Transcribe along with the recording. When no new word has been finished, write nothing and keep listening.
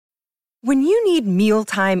When you need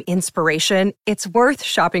mealtime inspiration, it's worth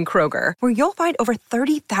shopping Kroger, where you'll find over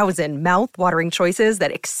 30,000 mouth-watering choices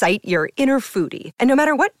that excite your inner foodie. And no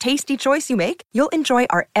matter what tasty choice you make, you'll enjoy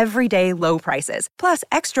our everyday low prices, plus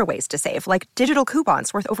extra ways to save, like digital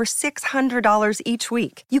coupons worth over $600 each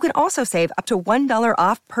week. You can also save up to $1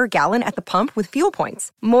 off per gallon at the pump with fuel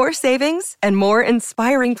points. More savings and more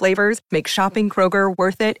inspiring flavors make shopping Kroger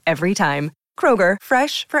worth it every time. Kroger,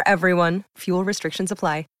 fresh for everyone. Fuel restrictions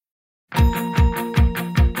apply.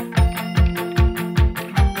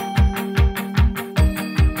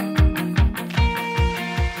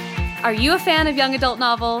 Are you a fan of young adult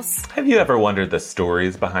novels? Have you ever wondered the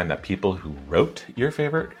stories behind the people who wrote your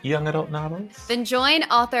favorite young adult novels? Then join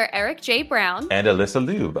author Eric J. Brown and Alyssa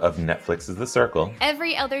Lube of Netflix's The Circle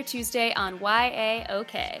every other Tuesday on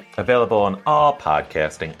YAOK. Available on all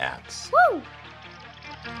podcasting apps. Woo!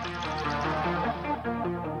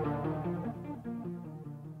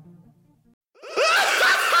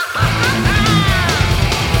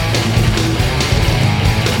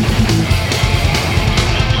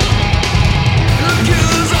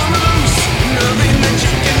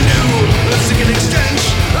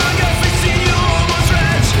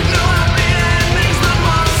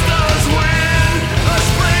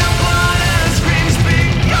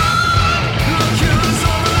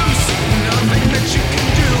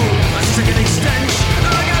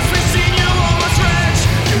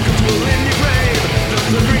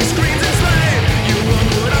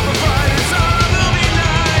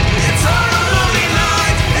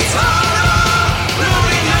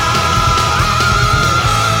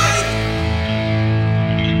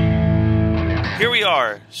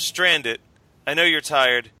 Stranded. I know you're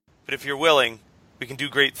tired, but if you're willing, we can do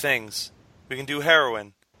great things. We can do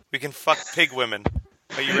heroin. We can fuck pig women.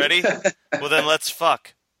 Are you ready? Well, then let's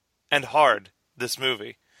fuck. And hard, this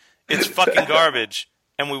movie. It's fucking garbage,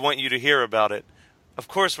 and we want you to hear about it. Of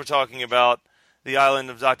course we're talking about The Island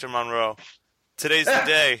of Dr. Monroe. Today's the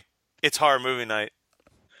day. It's horror movie night.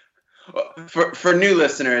 For new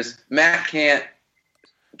listeners, Matt can't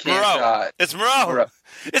Moreau. It's Moreau.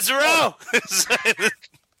 It's Moreau.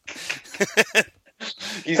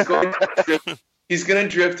 He's going to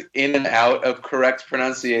drift in and out of correct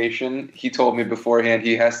pronunciation. He told me beforehand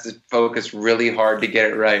he has to focus really hard to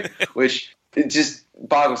get it right, which it just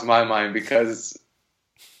boggles my mind because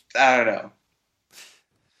I don't know.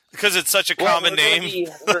 Because it's such a common name.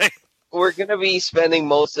 We're going to be spending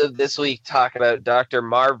most of this week talking about Dr.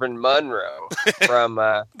 Marvin Monroe from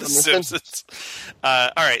The Simpsons.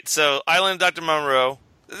 All right, so Island of Dr. Monroe.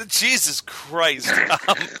 Jesus Christ.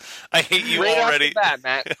 I hate you already. Off the bat,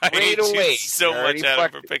 Matt. I hate away. You so much, Adam,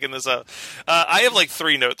 for picking this up. I have like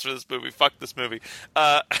 3 notes for this movie. Fuck this movie.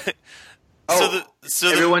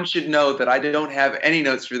 Everyone should know that I don't have any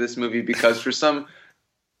notes for this movie because for some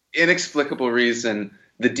inexplicable reason,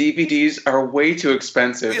 the DVDs are way too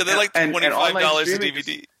expensive. Yeah, they're like $25 a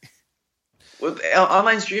DVD. Well,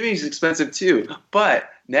 online streaming is expensive too. But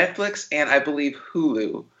Netflix and I believe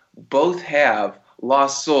Hulu both have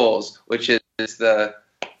Lost Souls, which is the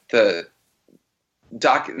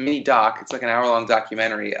mini doc. It's like an hour-long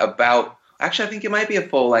documentary about. Actually, I think it might be a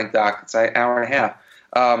full-length doc. It's an hour and a half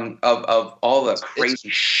of all the crazy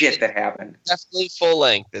shit that happened. Definitely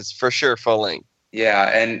full-length. It's for sure full-length.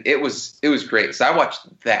 Yeah, and it was great. So I watched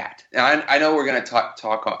that, and I know we're going to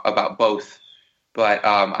talk about both, but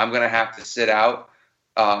I'm going to have to sit out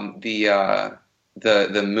the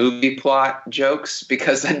movie plot jokes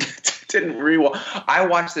because I didn't rewatch. I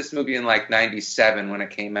watched this movie in like 97 when it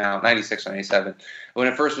came out, 96 or 97. When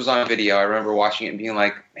it first was on video, I remember watching it and being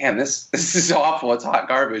like, man, this is awful. It's hot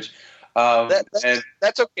garbage.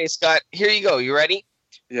 That's okay, Scott. Here you go. You ready?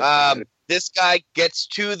 Yeah, this guy gets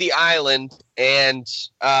to the island and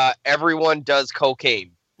everyone does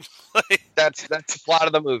cocaine. That's the plot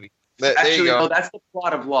of the movie. Actually, no, that's the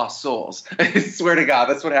plot of Lost Souls. I swear to God,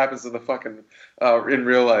 that's what happens in the fucking in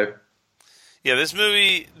real life. Yeah, this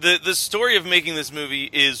movie, the story of making this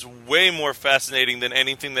movie is way more fascinating than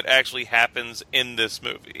anything that actually happens in this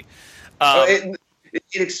movie. It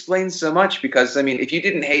explains so much because, I mean, if you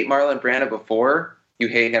didn't hate Marlon Brando before, you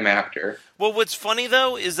hate him after. Well, what's funny,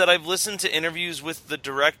 though, is that I've listened to interviews with the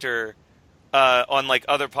director on, like,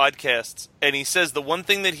 other podcasts, and he says the one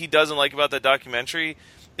thing that he doesn't like about that documentary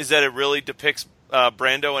is that it really depicts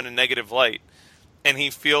Brando in a negative light. And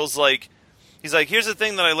he feels like, he's like, here's the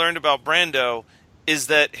thing that I learned about Brando, is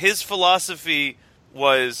that his philosophy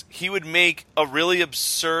was he would make a really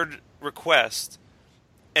absurd request,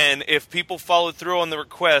 and if people followed through on the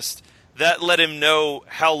request, that let him know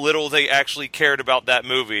how little they actually cared about that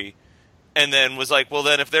movie, and then was like, well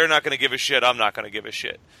then if they're not going to give a shit, I'm not going to give a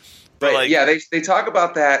shit. But right. Yeah, they talk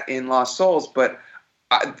about that in Lost Souls, but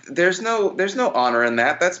there's no honor in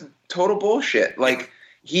that. That's total bullshit. Like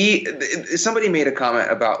somebody made a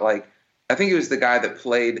comment about, like, I think it was the guy that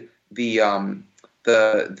played the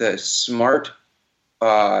smart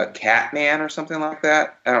cat man or something like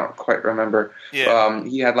that. I don't quite remember. Yeah.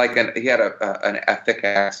 He had a thick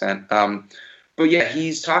accent. But yeah,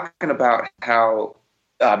 he's talking about how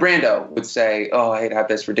Brando would say, "Oh, I'd have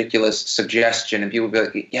this ridiculous suggestion," and people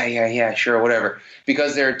would be like, "Yeah, sure, whatever,"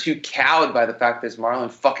 because they're too cowed by the fact that it's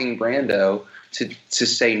Marlon fucking Brando to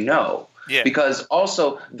say no. Yeah. Because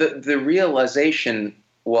also the realization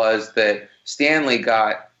was that Stanley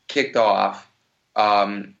got kicked off.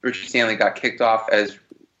 Richard Stanley got kicked off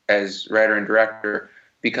as writer and director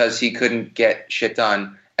because he couldn't get shit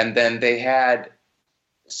done, and then they had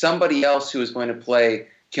somebody else who was going to play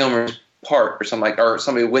Kilmer's part or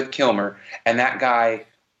somebody with Kilmer, and that guy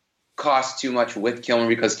cost too much with Kilmer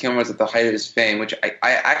because Kilmer was at the height of his fame, which I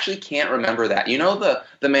actually can't remember that. You know the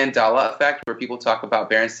Mandela effect where people talk about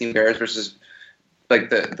Berenstain Bears versus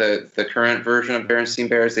like the current version of Berenstain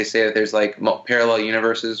Bears? They say that there's like parallel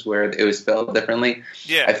universes where it was spelled differently.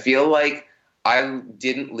 Yeah. I feel like I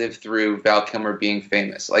didn't live through Val Kilmer being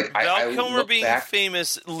famous. Like Val Kilmer being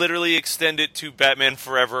famous literally extended to Batman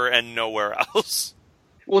Forever and nowhere else.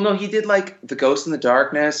 Well, no, he did like The Ghost in the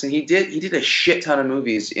Darkness, and he did a shit ton of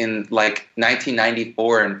movies in like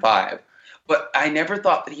 1994 and 5. But I never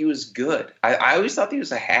thought that he was good. I always thought that he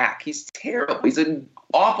was a hack. He's terrible. He's an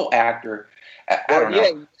awful actor. I don't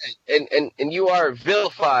know. Yeah, and you are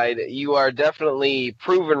vilified. You are definitely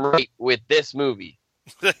proven right with this movie.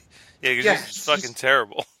 Yeah, because he's fucking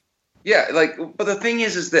terrible. Yeah, but the thing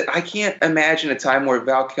is that I can't imagine a time where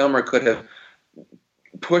Val Kilmer could have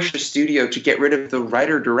pushed a studio to get rid of the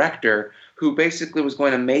writer-director who basically was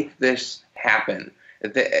going to make this happen.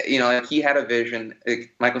 He had a vision.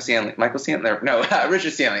 Richard Stanley. Michael Stanley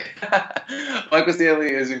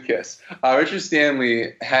is in Kiss. Richard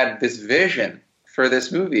Stanley had this vision for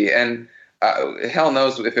this movie, and hell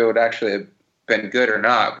knows if it would actually have been good or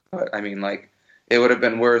not. But I mean, like, it would have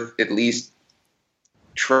been worth at least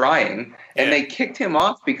trying. And they kicked him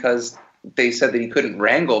off because they said that he couldn't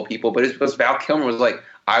wrangle people, but it's because Val Kilmer was like,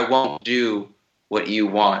 "I won't do what you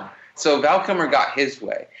want." So Val Kilmer got his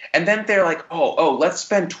way. And then they're like, oh, let's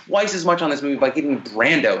spend twice as much on this movie by getting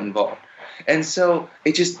Brando involved. And so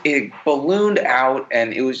it ballooned out,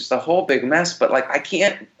 and it was just a whole big mess. But like, I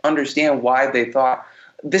can't understand why they thought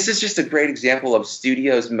this is just a great example of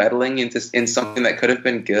studios meddling in something that could have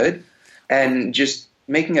been good and just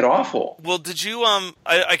making it awful. Well, did you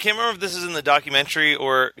I can't remember if this is in the documentary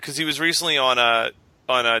or because he was recently on a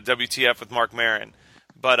WTF with Mark Maron,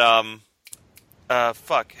 but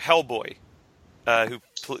Hellboy, who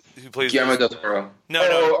plays Guillermo del Toro.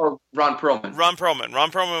 No, or Ron Perlman. Ron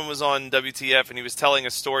Perlman was on WTF, and he was telling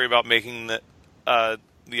a story about making the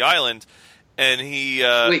island, and he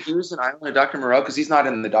wait, he was an island of Dr. Moreau because he's not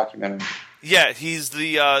in the documentary. Yeah, he's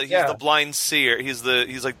the blind seer. He's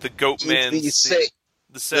like the goat man.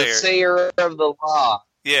 The sayer of the law.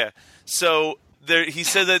 Yeah. So he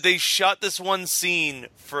said that they shot this one scene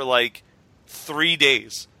for like 3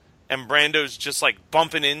 days, and Brando's just like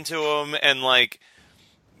bumping into him, and like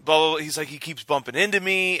blah, blah, blah. He's like, he keeps bumping into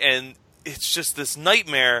me, and it's just this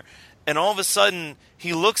nightmare. And all of a sudden,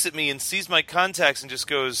 he looks at me and sees my contacts and just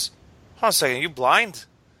goes, "Hold on a second, are you blind?"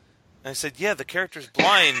 And I said, "Yeah, the character's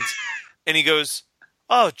blind." And he goes,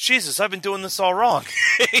 "Oh, Jesus, I've been doing this all wrong."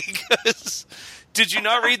 He goes, "Did you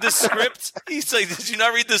not read the script?" He's like, "Did you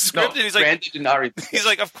not read the script?" No, and he's like, Brando did not read the script. He's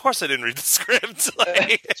like, "Of course I didn't read the script."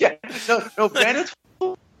 Like, yeah, no, Brando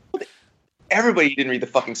told everybody he didn't read the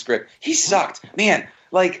fucking script. He sucked. Man,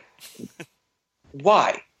 like,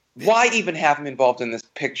 why? Why even have him involved in this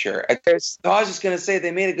picture? I was just going to say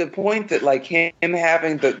they made a good point that, like, him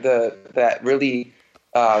having that really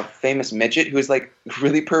famous midget who was, like,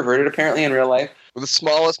 really perverted apparently in real life. The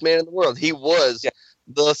smallest man in the world. He was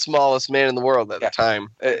the smallest man in the world at the time.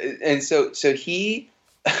 And so he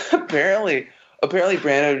apparently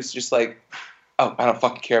Brando was just like, "Oh, I don't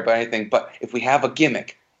fucking care about anything, but if we have a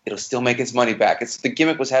gimmick, it'll still make its money back." The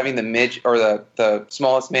gimmick was having the midget or the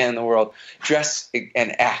smallest man in the world dress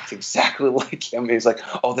and act exactly like him. He's like,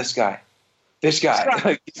 "Oh, this guy."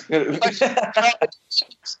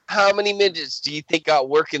 How many midgets do you think got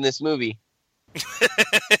work in this movie?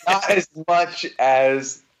 Not as much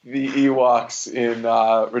as the Ewoks in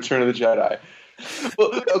Return of the Jedi.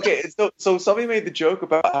 Well, okay, so somebody made the joke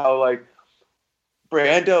about how, like,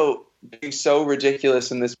 Brando being so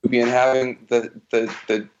ridiculous in this movie and having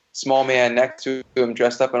the small man next to him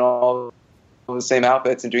dressed up in all the same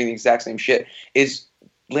outfits and doing the exact same shit is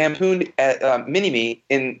lampooned Mini-Me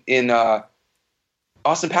in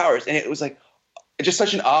Austin Powers, and it was like just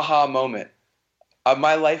such an aha moment.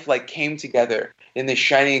 My life like came together in this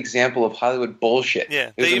shining example of Hollywood bullshit.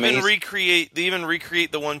 Yeah, It was they even amazing.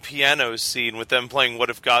 recreate the one piano scene with them playing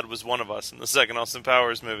 "What If God Was One of Us" in the second Austin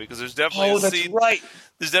Powers movie, because there's definitely a that's scene. right.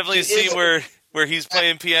 There's definitely a scene where he's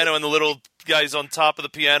playing piano and the little guy's on top of the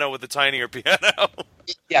piano with the tinier piano.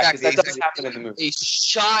 Yeah, because that does happen in the movie. A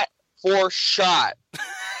shot for shot.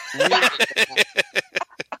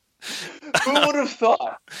 Who would have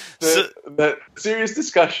thought that serious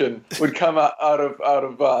discussion would come out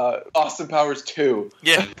of Austin Powers 2?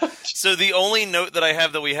 Yeah. So the only note that I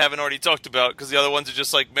have that we haven't already talked about, because the other ones are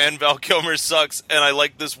just like, man, Val Kilmer sucks, and I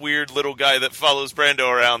like this weird little guy that follows Brando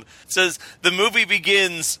around. It says, the movie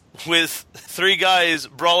begins with 3 guys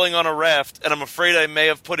brawling on a raft, and I'm afraid I may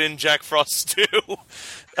have put in Jack Frost too.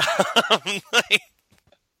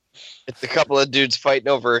 It's a couple of dudes fighting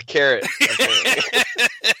over a carrot.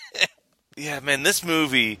 Yeah, man, this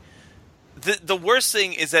movie... The worst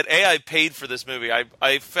thing is that, I paid for this movie.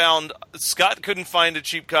 I found... Scott couldn't find a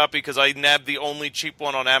cheap copy because I nabbed the only cheap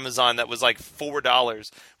one on Amazon that was like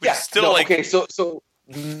 $4. Which is still okay, so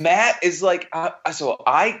Matt is like... so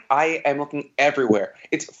I am looking everywhere.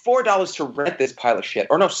 It's $4 to rent this pile of shit.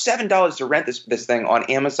 Or no, $7 to rent this thing on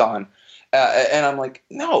Amazon. And I'm like,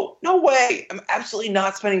 no way. I'm absolutely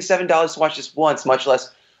not spending $7 to watch this once, much less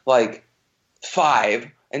like $5.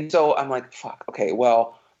 And so I'm like, fuck, okay,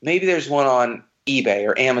 well, maybe there's one on eBay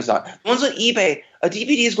or Amazon. The ones on eBay, a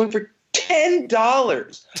DVD is going for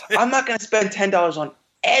 $10. I'm not going to spend $10 on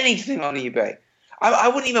anything on eBay. I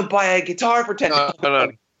wouldn't even buy a guitar for $10.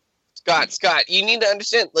 No. Scott, you need to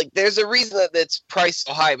understand, like, there's a reason that it's priced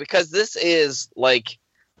so high, because this is, like,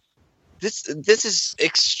 this is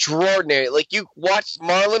extraordinary. Like, you watched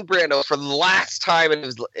Marlon Brando for the last time in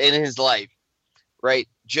his life, right?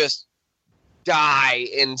 Just die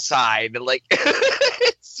inside. Like,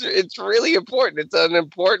 it's really important. It's an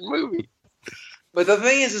important movie. But the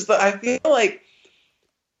thing is that I feel like,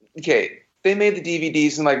 okay, they made the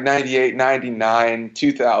DVDs in like 98, 99,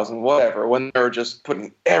 2000, whatever, when they were just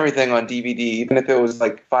putting everything on DVD, even if it was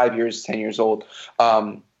like 5 years, 10 years old.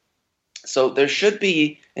 So there should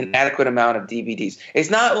be an adequate amount of DVDs.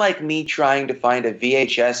 It's not like me trying to find a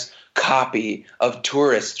VHS copy of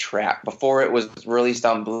Tourist Trap before it was released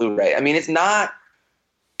on Blu-ray. I mean, it's not.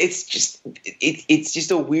 It's just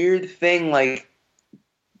a weird thing. Like,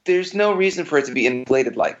 there's no reason for it to be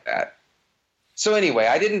inflated like that. So anyway,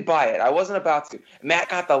 I didn't buy it. I wasn't about to. Matt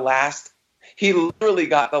got the last. He literally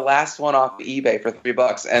got the last one off eBay for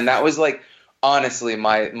 $3, and that was like, honestly,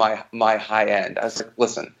 my high end. I was like,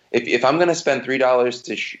 listen, if I'm gonna spend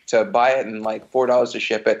 $3 to buy it and like $4 to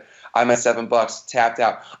ship it, I'm at $7 tapped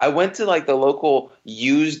out. I went to like the local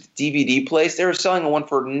used DVD place. They were selling one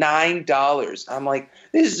for $9. I'm like,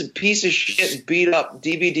 this is a piece of shit, beat up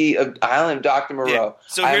DVD of Island of Dr. Moreau. Yeah.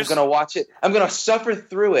 So I'm gonna watch it. I'm gonna suffer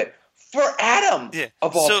through it for Adam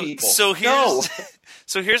of all people. So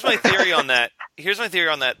here's my theory on that.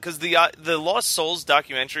 Because the Lost Souls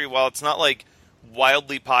documentary, while it's not like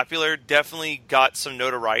wildly popular, definitely got some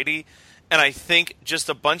notoriety. And I think just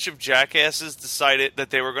a bunch of jackasses decided that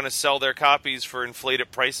they were going to sell their copies for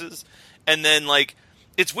inflated prices. And then, like,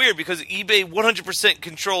 it's weird because eBay 100%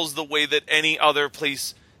 controls the way that any other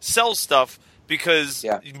place sells stuff, because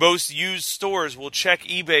most used stores will check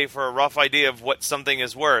eBay for a rough idea of what something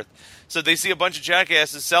is worth. So they see a bunch of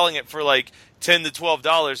jackasses selling it for like $10 to $12.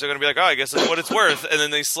 They're going to be like, oh, I guess that's what it's worth. And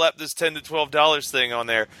then they slap this $10 to $12 thing on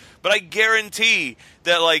there. But I guarantee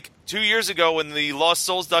that like 2 years ago when the Lost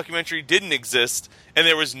Souls documentary didn't exist and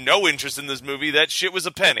there was no interest in this movie, that shit was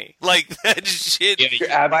a penny. Like, that shit. Yeah,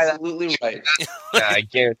 you're absolutely right. Yeah, I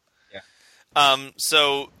guarantee. Yeah.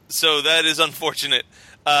 So that is unfortunate.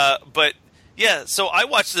 But yeah, so I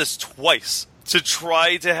watched this twice to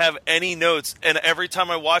try to have any notes, and every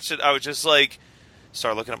time I watched it, I would just like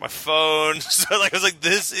start looking at my phone. So like I was like,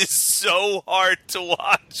 this is so hard to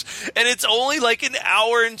watch, and it's only like an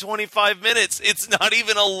hour and 25 minutes. It's not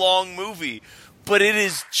even a long movie, but it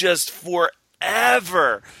is just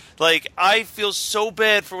forever. Like, I feel so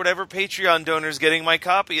bad for whatever Patreon donor's getting my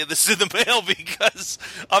copy of this in the mail, because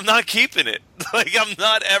I'm not keeping it. Like, I'm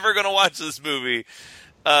not ever going to watch this movie.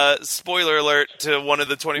 Spoiler alert to one of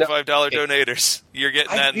the $25 donators. You're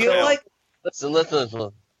getting that in the mail. Like,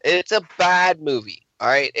 listen. It's a bad movie. All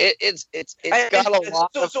right, it's got a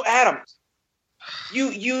lot. So Adam,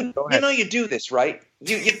 you do this, right?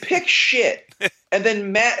 You pick shit, and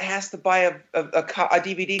then Matt has to buy a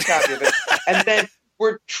DVD copy of it, and then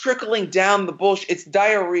we're trickling down the bullshit. It's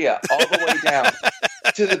diarrhea all the way down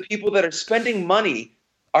to the people that are spending money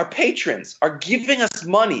our patrons are giving us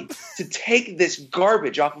money to take this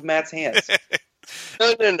garbage off of Matt's hands.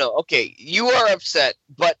 No. Okay, you are upset,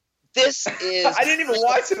 but this is... I didn't even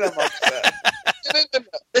watch it. I'm upset. No.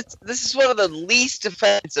 This is one of the least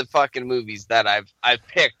offensive fucking movies that I've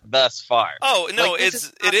picked thus far. Oh no, Like,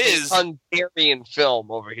 it is a Hungarian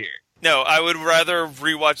film over here. No, I would rather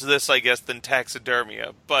rewatch this, I guess, than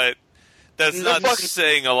Taxidermia, but that's not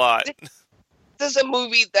saying a lot. This is a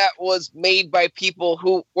movie that was made by people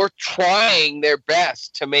who were trying their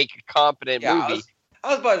best to make a competent movie. I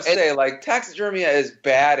was about to say, like, Taxidermia is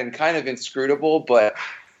bad and kind of inscrutable, but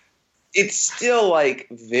it's still, like,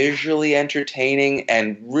 visually entertaining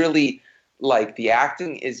and really, like, the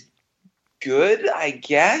acting is good, I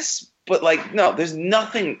guess. But, like, no, there's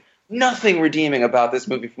nothing redeeming about this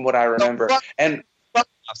movie from what I remember. Fuck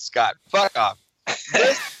off, Scott. Fuck off.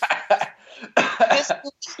 This movie has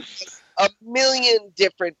a million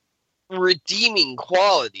different redeeming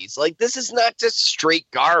qualities. Like, this is not just straight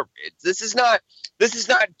garbage. This is not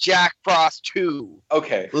Jack Frost 2.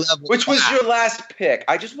 Okay. Level Which was 5. your last pick.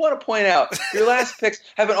 I just want to point out, your last picks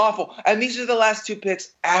have been awful. And these are the last two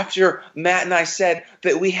picks after Matt and I said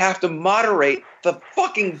that we have to moderate the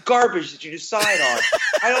fucking garbage that you decide on.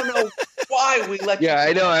 I don't know why we let you. Yeah,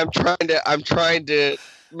 I know. I'm trying to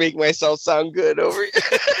make myself sound good over here.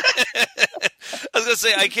 I was going to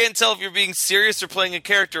say, I can't tell if you're being serious or playing a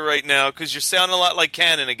character right now, because you're sounding a lot like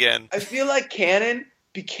Cannon again. I feel like Cannon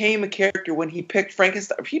became a character when he picked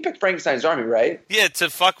Frankenstein. He picked Frankenstein's Army, right? Yeah, to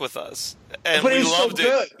fuck with us. And but we it was loved so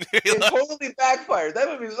good. It loved totally backfired. That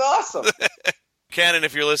movie was awesome. Cannon,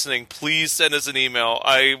 if you're listening, please send us an email.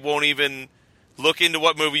 I won't even look into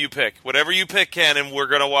what movie you pick. Whatever you pick, Cannon, we're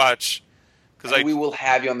going to watch. And we will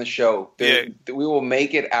have you on the show. We will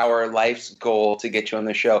make it our life's goal to get you on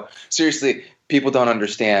the show. Seriously, people don't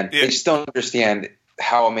understand. Yeah. They just don't understand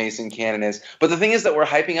how amazing Cannon is. But the thing is that we're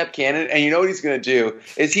hyping up Cannon, and you know what he's going to do?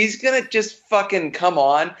 Is he's going to just fucking come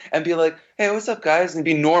on and be like, hey, what's up, guys? And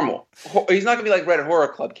be normal. He's not going to be like Red Horror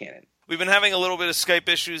Club Cannon. We've been having a little bit of Skype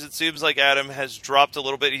issues. It seems like Adam has dropped a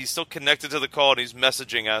little bit. He's still connected to the call, and he's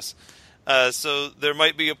messaging us. So there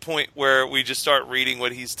might be a point where we just start reading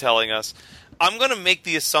what he's telling us. I'm going to make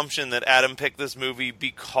the assumption that Adam picked this movie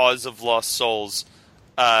because of Lost Souls,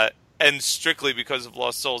 and strictly because of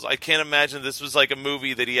Lost Souls. I can't imagine this was like a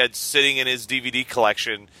movie that he had sitting in his DVD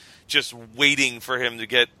collection, just waiting for him to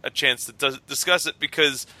get a chance to discuss it,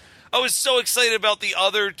 because I was so excited about the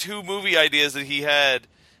other two movie ideas that he had,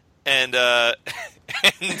 and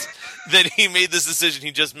and then he made this decision.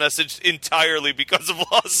 He just messaged entirely because of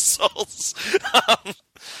Lost Souls.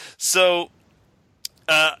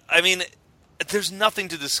 I mean, there's nothing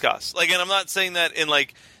to discuss. Like, and I'm not saying that in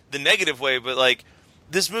like the negative way, but like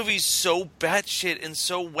this movie's so batshit and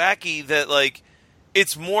so wacky that like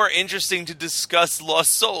it's more interesting to discuss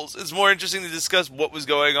Lost Souls. It's more interesting to discuss what was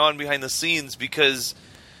going on behind the scenes, because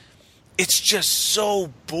it's just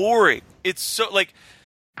so boring. It's so like.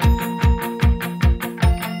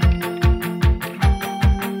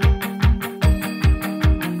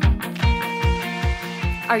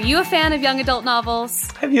 Are you a fan of young adult novels?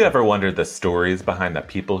 Have you ever wondered the stories behind the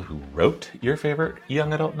people who wrote your favorite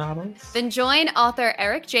young adult novels? Then join author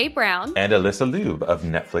Eric J. Brown And Alyssa Lube of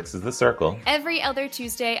Netflix's The Circle. every other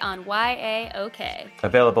Tuesday on YAOK.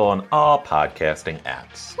 Available on all podcasting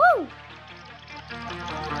apps. Woo!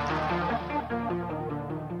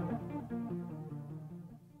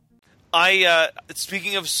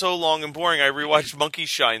 Speaking of so long and boring, I rewatched Monkey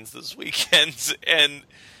Shines this weekend, and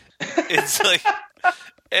it's like...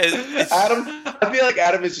 Adam, I feel like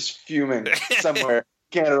Adam is just fuming somewhere in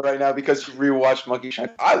Canada right now because he rewatched Monkey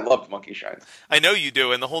Shines. I loved Monkey Shines. I know you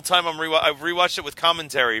do, and the whole time I've rewatched it with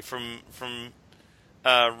commentary from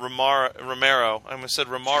Romero. I almost said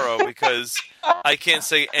Romaro because I can't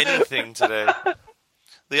say anything today.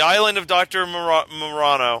 The Island of Dr.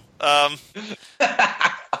 Morano.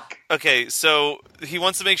 Okay, so he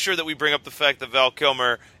wants to make sure that we bring up the fact that Val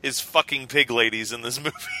Kilmer is fucking pig ladies in this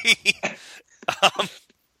movie.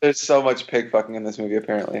 There's so much pig fucking in this movie,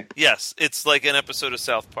 apparently. Yes, it's like an episode of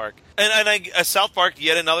South Park. And South Park,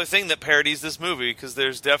 yet another thing that parodies this movie, because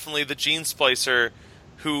there's definitely the Gene Splicer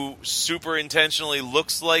who super intentionally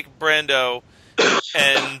looks like Brando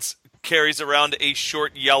and carries around a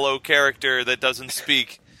short yellow character that doesn't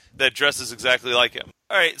speak, that dresses exactly like him.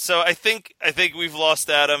 All right, so I think we've lost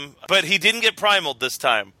Adam, but he didn't get primaled this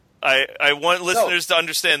time. I want listeners to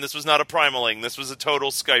understand this was not a primaling. This was a total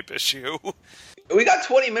Skype issue. We got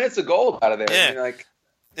 20 minutes of gold out of there. Yeah. I mean, like,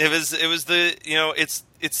 it was the, you know, it's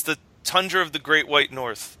the Tundra of the Great White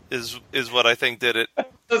North is what I think did it.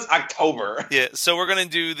 It's October. Yeah, so we're going to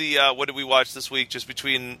do the what did we watch this week, just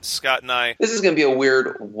between Scott and I. This is going to be a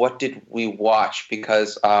weird what did we watch,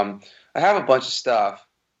 because I have a bunch of stuff.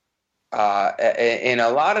 And a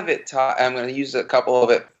lot of it, I'm going to use a couple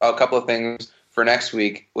of things for next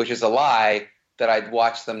week, which is a lie that I'd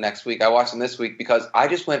watch them next week. I watched them this week because I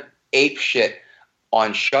just went ape shit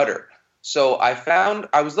on Shudder. So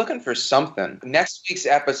I was looking for something. Next week's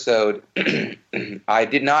episode, I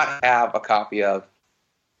did not have a copy of,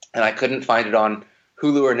 and I couldn't find it on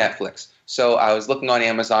Hulu or Netflix. So I was looking on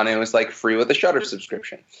Amazon, and it was like free with a Shudder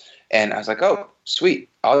subscription. And I was like, oh, sweet.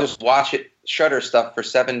 I'll just watch Shudder stuff for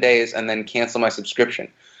 7 days and then cancel my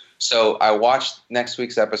subscription. So I watched next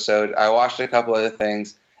week's episode. I watched a couple other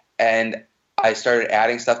things, and I started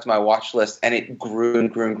adding stuff to my watch list, and it grew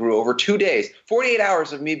and grew and grew over 2 days, 48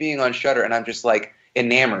 hours of me being on Shudder, and I'm just like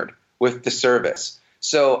enamored with the service.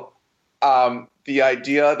 So the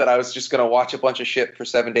idea that I was just going to watch a bunch of shit for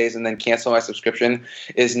 7 days and then cancel my subscription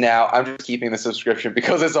is now I'm just keeping the subscription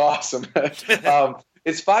because it's awesome.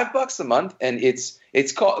 It's $5 a month, and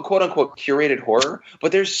it's called quote unquote curated horror,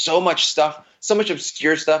 but there's so much stuff, so much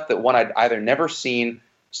obscure stuff that one I'd either never seen,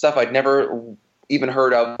 stuff I'd never even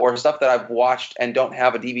heard of, or stuff that I've watched and don't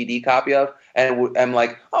have a DVD copy of, and I'm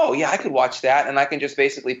like, oh yeah, I could watch that, and I can just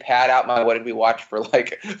basically pad out my what did we watch for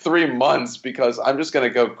like 3 months because I'm just gonna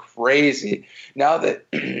go crazy now that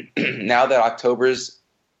October's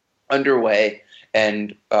underway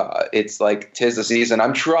and it's like 'tis the season.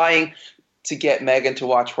 I'm trying to get Megan to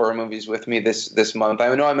watch horror movies with me this month.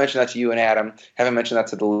 I know I mentioned that to you and Adam. Haven't mentioned that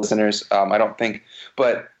to the listeners, I don't think.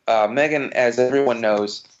 But Megan, as everyone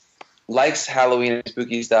knows, likes Halloween and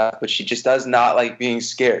spooky stuff, but she just does not like being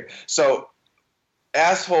scared. So,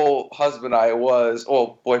 asshole husband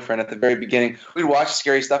boyfriend at the very beginning, we'd watch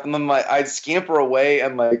scary stuff, and then I'd scamper away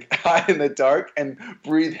and like hide in the dark and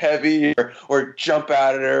breathe heavy or jump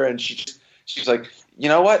out at her, and she's like, you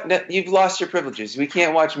know what? You've lost your privileges. We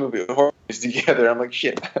can't watch horror movies together. I'm like,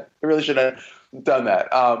 shit, I really should have done that.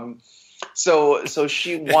 So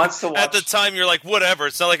she wants to watch. At the time, you're like, whatever.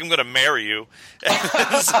 It's not like I'm going to marry you.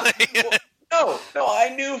 No,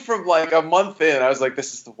 I knew from like a month in. I was like,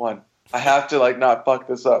 this is the one. I have to like not fuck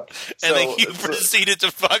this up. And then you proceeded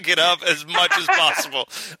to fuck it up as much as possible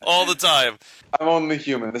all the time. I'm only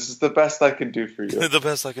human. This is the best I can do for you. The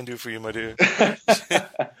best I can do for you, my dear.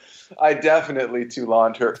 I definitely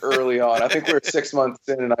Touloned her early on. I think we were 6 months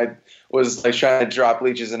in, and I was like trying to drop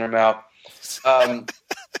leeches in her mouth.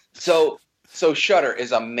 So Shudder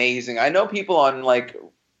is amazing. I know people on like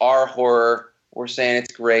our horror were saying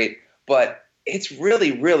it's great, but it's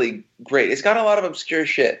really, really great. It's got a lot of obscure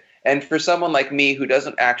shit. And for someone like me who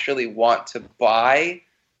doesn't actually want to buy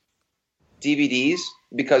DVDs,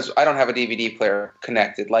 because I don't have a DVD player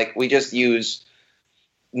connected, like we just use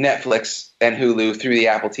Netflix and Hulu through the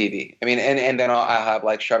Apple TV. I mean, and then I'll have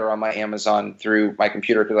like Shudder on my Amazon through my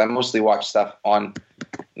computer because I mostly watch stuff on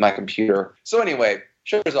my computer. So anyway,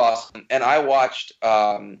 Shudder's awesome. And I watched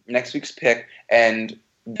next week's pick and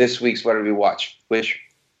this week's what did we watch, which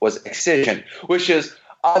was Excision, which is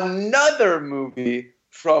another movie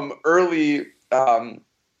from early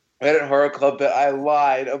Reddit Horror Club that I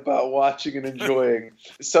lied about watching and enjoying.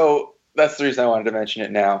 So that's the reason I wanted to mention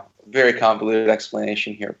it now. Very convoluted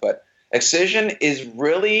explanation here, but Excision is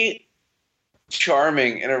really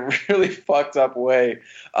charming in a really fucked up way.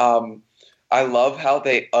 I love how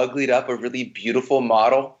they uglied up a really beautiful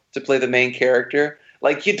model to play the main character.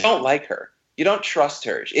 Like, you don't like her. You don't trust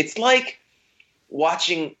her. It's like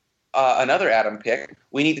watching another Adam pick.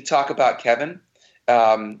 We need to talk about Kevin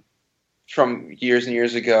from years and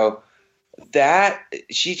years ago. That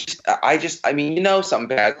I mean, you know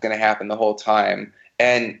something bad's going to happen the whole time.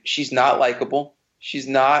 And she's not likable.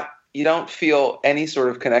 You don't feel any sort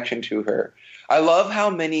of connection to her. I love how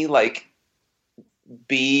many like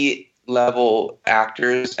B-level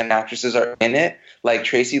actors and actresses are in it. Like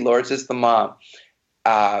Tracy Lords is the mom.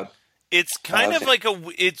 It's kind of like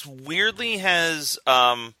it's weirdly has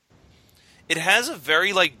it has a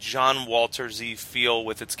very like John Walters-y feel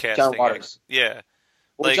with its casting. John Waters. Yeah.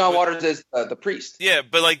 Well, like, John Waters is the priest. Yeah,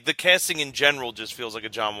 but like the casting in general just feels like a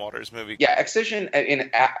John Waters movie. Yeah, Excision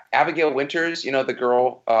in Abigail Winters, you know, the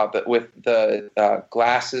girl with the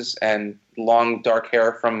glasses and long dark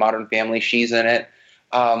hair from Modern Family, she's in it.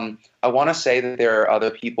 I want to say that there are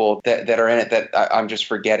other people that are in it that I'm just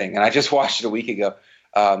forgetting, and I just watched it a week ago.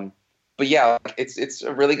 But yeah, it's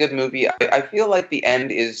a really good movie. I feel like the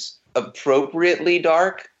end is appropriately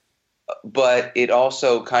dark, but it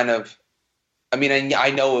also kind of, I mean,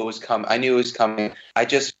 I know it was coming. I knew it was coming. I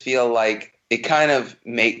just feel like it kind of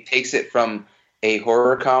takes it from a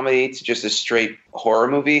horror comedy to just a straight horror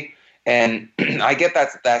movie. And I get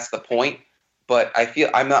that's the point, but I feel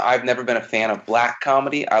I've never been a fan of black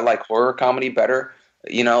comedy. I like horror comedy better.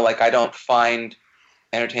 You know, like I don't find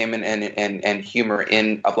entertainment and humor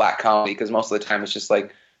in a black comedy because most of the time it's just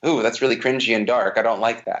like, ooh, that's really cringy and dark. I don't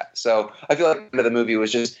like that. So I feel like the movie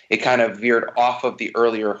was just, it kind of veered off of the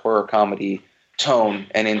earlier horror comedy tone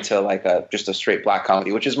and into like just a straight black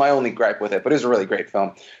comedy, which is my only gripe with it, but it's a really great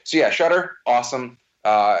film. So yeah, Shudder, awesome.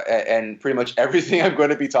 And pretty much everything I'm going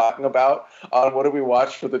to be talking about on What Did We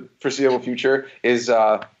Watch for the foreseeable future is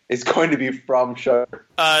going to be from Shudder.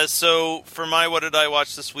 So for my What Did I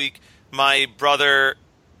Watch this week, my brother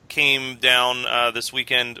came down this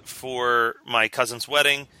weekend for my cousin's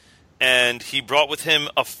wedding, and he brought with him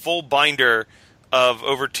a full binder of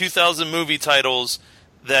over 2,000 movie titles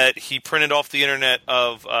that he printed off the internet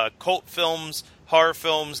of cult films, horror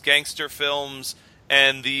films, gangster films,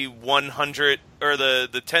 and the 100 or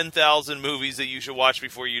the 10,000 movies that you should watch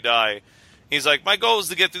before you die. He's like, my goal is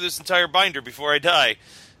to get through this entire binder before I die.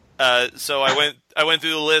 So I went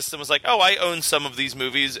through the list and was like, oh, I own some of these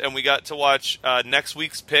movies, and we got to watch next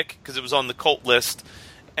week's pick because it was on the cult list,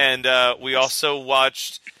 and we also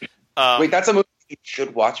watched. Wait, that's a movie you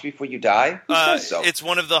should watch before you die? Who says so? It's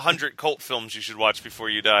one of the 100 cult films you should watch before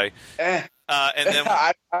you die. And then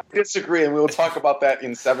I disagree, and we will talk about that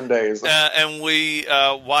in 7 days. And we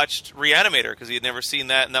watched Reanimator because he had never seen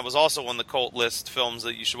that, and that was also on the cult list films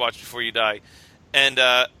that you should watch before you die. And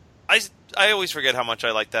I always forget how much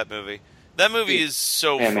I like that movie. That movie is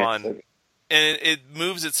so fun, and it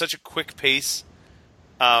moves at such a quick pace.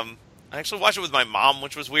 I actually watched it with my mom,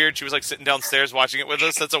 which was weird. She was like sitting downstairs watching it with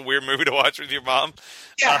us. That's a weird movie to watch with your mom.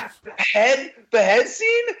 Yeah, the head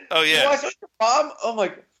scene. Oh yeah, you watch it with your mom. Oh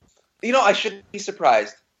my. You know, I shouldn't be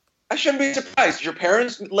surprised. Your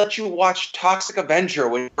parents let you watch Toxic Avenger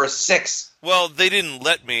when you were 6. Well, they didn't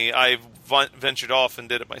let me. I ventured off and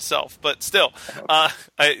did it myself. But still,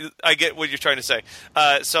 I get what you're trying to say.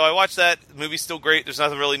 So I watched that. The movie's still great. There's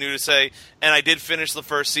nothing really new to say. And I did finish the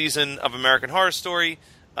first season of American Horror Story.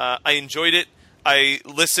 I enjoyed it. I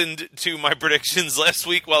listened to my predictions last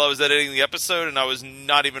week while I was editing the episode, and I was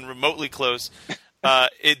not even remotely close.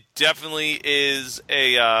 It definitely is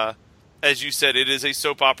as you said, it is a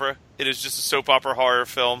soap opera. It is just a soap opera horror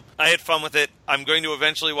film. I had fun with it. I'm going to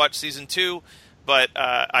eventually watch season 2, but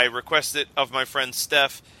I requested it of my friend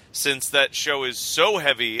Steph, since that show is so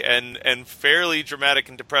heavy and fairly dramatic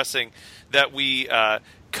and depressing that we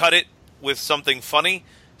cut it with something funny.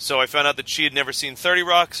 So I found out that she had never seen 30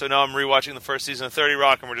 Rock, so now I'm rewatching the first season of 30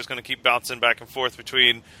 Rock, and we're just going to keep bouncing back and forth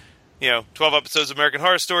between, 12 episodes of American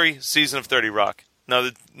Horror Story, season of 30 Rock.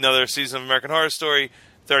 Another season of American Horror Story,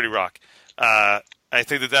 30 Rock. I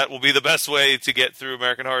think that will be the best way to get through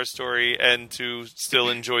American Horror Story and to still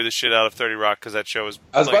enjoy the shit out of 30 Rock, because that show is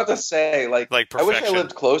I was about to say, like I wish I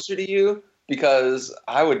lived closer to you, because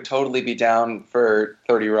I would totally be down for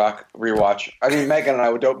 30 Rock rewatch. I mean, Megan and I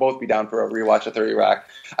would both be down for a rewatch of 30 Rock.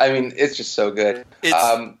 I mean, it's just so good.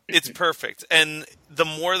 It's perfect. And the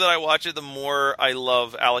more that I watch it, the more I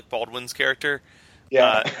love Alec Baldwin's character.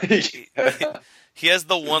 Yeah. He has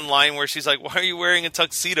the one line where she's like, why are you wearing a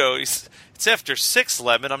tuxedo? It's after 6,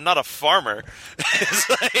 Lemon. I'm not a farmer.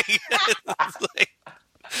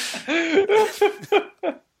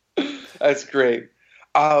 That's great.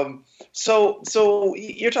 So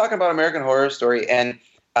you're talking about American Horror Story, and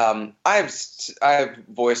I've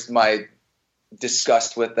voiced my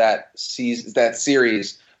disgust with that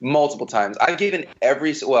series multiple times. I gave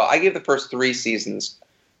the first 3 seasons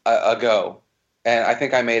a go. And I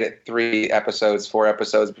think I made it 4 episodes before I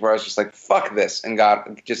was just like, fuck this, and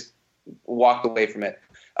just walked away from it.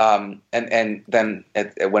 And then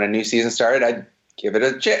when a new season started, I'd give it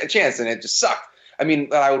a chance, and it just sucked. I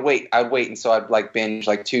mean, I would wait, and so I'd like binge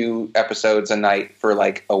like 2 episodes a night for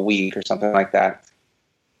like a week or something like that.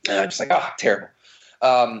 And I'm just like, oh, terrible.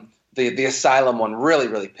 The Asylum one really,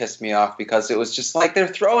 really pissed me off, because it was just like they're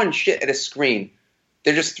throwing shit at a screen.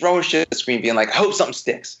 They're just throwing shit at the screen, being like, I hope something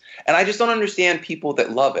sticks. And I just don't understand people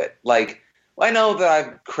that love it. Like, I know that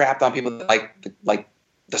I've crapped on people that like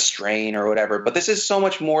The Strain or whatever, but this is so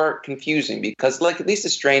much more confusing, because like at least The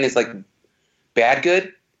Strain is like bad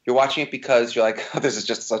good. You're watching it because you're like, oh, this is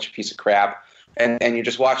just such a piece of crap, and you're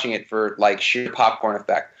just watching it for like sheer popcorn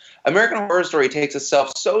effect. American Horror Story takes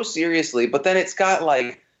itself so seriously, but then it's got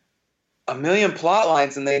like a million plot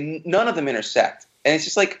lines, and none of them intersect. And it's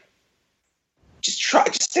just like, just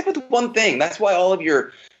stick with one thing. That's why all of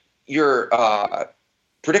your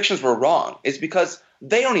predictions were wrong. Is because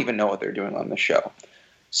they don't even know what they're doing on the show.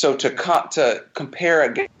 So to compare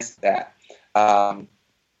against that,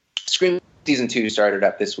 Scream Season 2 started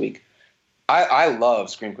up this week. I love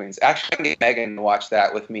Scream Queens. Actually, I can get Megan to watch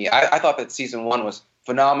that with me. I thought that season 1 was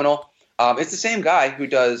phenomenal. It's the same guy who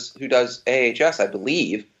does AHS, I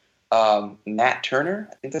believe. Matt Turner,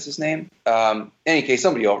 I think that's his name. In any case,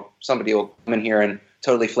 somebody will come in here and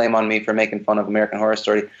totally flame on me for making fun of American Horror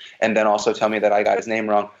Story, and then also tell me that I got his name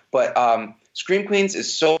wrong. But Scream Queens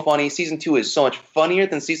is so funny. Season 2 is so much funnier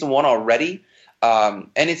than season 1 already. And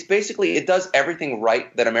it's basically, it does everything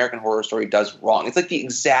right that American Horror Story does wrong. It's like the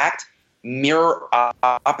exact mirror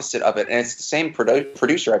opposite of it, and it's the same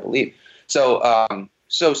producer, I believe. So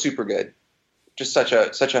so super good. Just such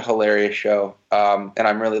a hilarious show, and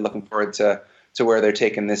I'm really looking forward to where they're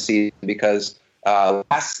taking this season, because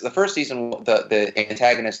the first season the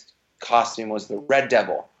antagonist costume was the Red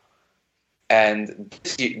Devil, and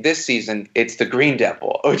this season it's the Green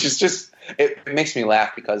Devil, which is just, it makes me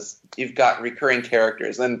laugh because you've got recurring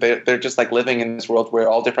characters and they're just like living in this world where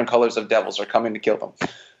all different colors of devils are coming to kill them.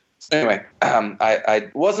 So anyway,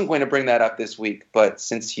 I wasn't going to bring that up this week, but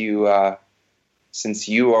since you are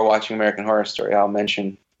watching American Horror Story, I'll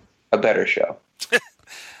mention a better show.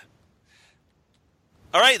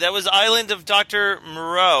 All right, that was Island of Dr.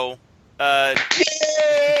 Moreau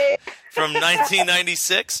from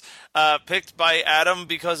 1996, picked by Adam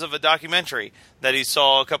because of a documentary that he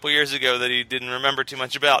saw a couple years ago that he didn't remember too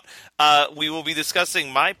much about. We will be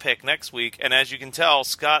discussing my pick next week, and as you can tell,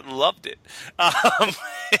 Scott loved it. I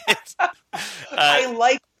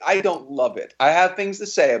don't love it. I have things to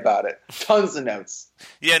say about it. Tons of notes.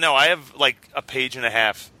 Yeah, no, I have like a page and a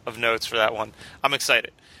half of notes for that one. I'm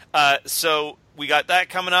excited. So we got that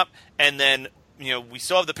coming up, and then we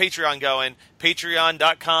still have the Patreon going.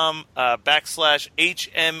 Patreon.com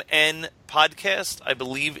 /HMN podcast, I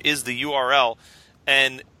believe, is the URL.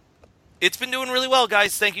 And it's been doing really well,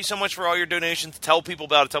 guys. Thank you so much for all your donations. Tell people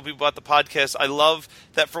about it. Tell people about the podcast. I love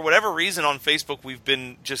that for whatever reason on Facebook, we've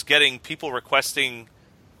been just getting people requesting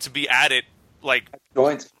to be added. Like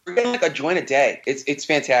joins. We're getting like a join a day. It's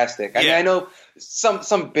fantastic. I mean, I know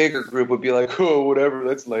some bigger group would be like, oh, whatever,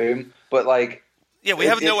 that's lame. But like, yeah, we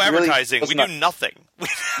have no advertising. We do nothing. We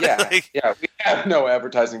have no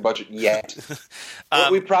advertising budget yet.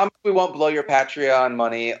 But we promise we won't blow your Patreon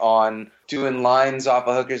money on doing lines off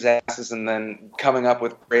of hookers' asses and then coming up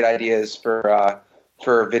with great ideas for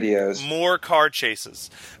videos. More car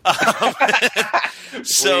chases.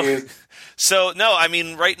 So no, I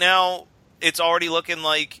mean, right now it's already looking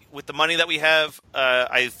like with the money that we have,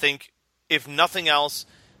 I think if nothing else,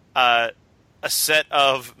 a set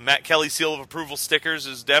of Matt Kelly seal of approval stickers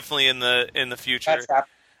is definitely in the future. That's happening.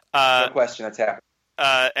 No question, that's happening.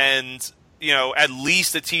 And at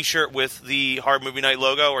least a T-shirt with the Hard Movie Night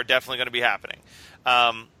logo are definitely going to be happening.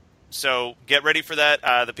 So get ready for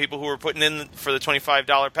that. The people who are putting in for the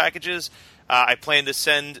 $25 packages, I plan to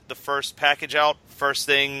send the first package out first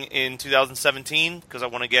thing in 2017 because I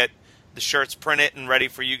want to get the shirts printed and ready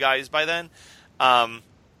for you guys by then. And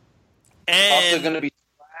also going to be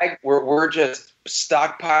swag. We're just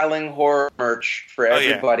stockpiling horror merch for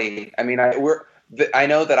everybody. Yeah. I mean, I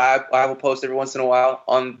know that I will post every once in a while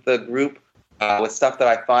on the group with stuff that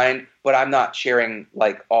I find, but I'm not sharing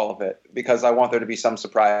like all of it because I want there to be some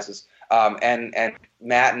surprises. And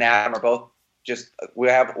Matt and Adam are both just we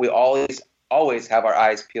always have our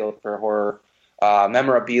eyes peeled for horror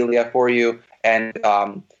memorabilia for you, and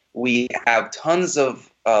we have tons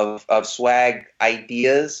of swag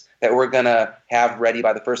ideas that we're gonna have ready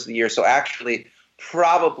by the first of the year. So actually,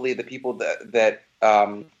 probably the people that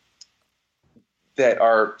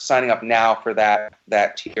are signing up now for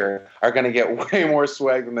that tier are going to get way more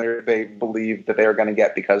swag than they believe that they are going to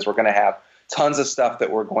get, because we're going to have tons of stuff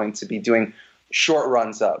that we're going to be doing short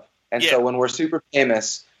runs of. And so when we're super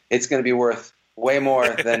famous, it's going to be worth way more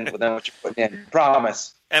than what you're putting in.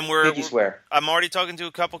 Promise. And swear. I'm already talking to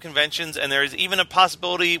a couple conventions, and there's even a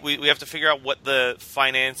possibility we have to figure out what the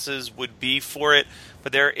finances would be for it.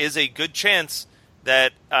 But there is a good chance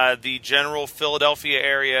that the general Philadelphia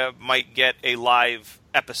area might get a live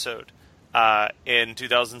episode in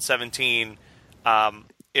 2017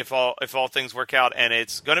 if all things work out. And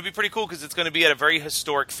it's going to be pretty cool because it's going to be at a very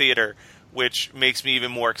historic theater, which makes me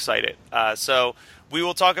even more excited. So we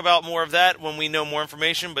will talk about more of that when we know more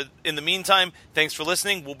information. But in the meantime, thanks for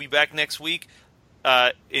listening. We'll be back next week.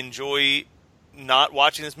 Enjoy not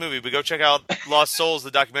watching this movie, but go check out Lost Souls,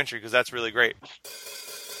 the documentary, because that's really great.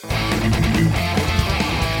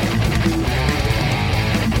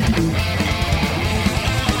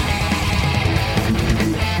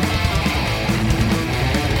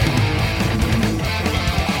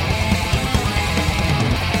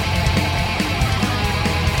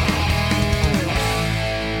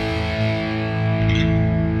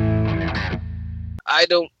 I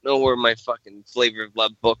don't know where my fucking Flavor of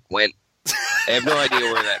Love book went. I have no idea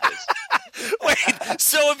where that is. Wait,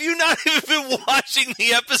 so have you not even been watching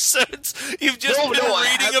the episodes? You've just been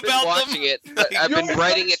reading about watching them? it. I've been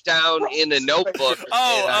writing it down in a notebook, and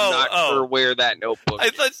I'm not sure where that notebook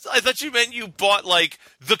is. I thought you meant you bought, like,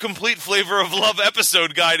 the complete Flavor of Love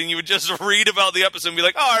episode guide, and you would just read about the episode and be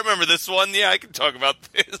like, oh, I remember this one. Yeah, I can talk about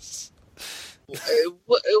this.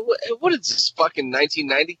 What is this, fucking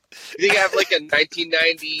 1990? You think I have like a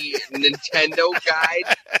 1990 Nintendo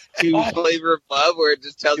guide to Flavor of Love where it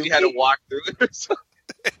just tells you how to walk through it or something?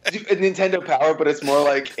 A Nintendo Power, but it's more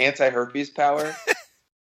like anti-herpes power.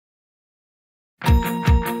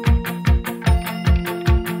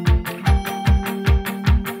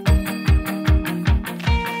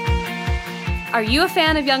 Are you a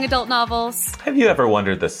fan of young adult novels? Have you ever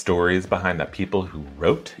wondered the stories behind the people who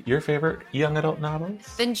wrote your favorite young adult novels?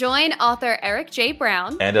 Then join author Eric J.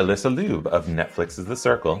 Brown And Alyssa Lube of Netflix's The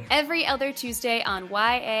Circle. every other Tuesday on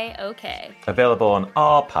YAOK. Available on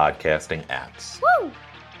all podcasting apps. Woo!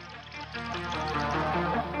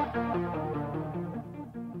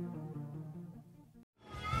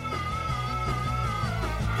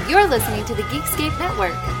 You're listening to the Geekscape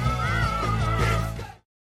Network.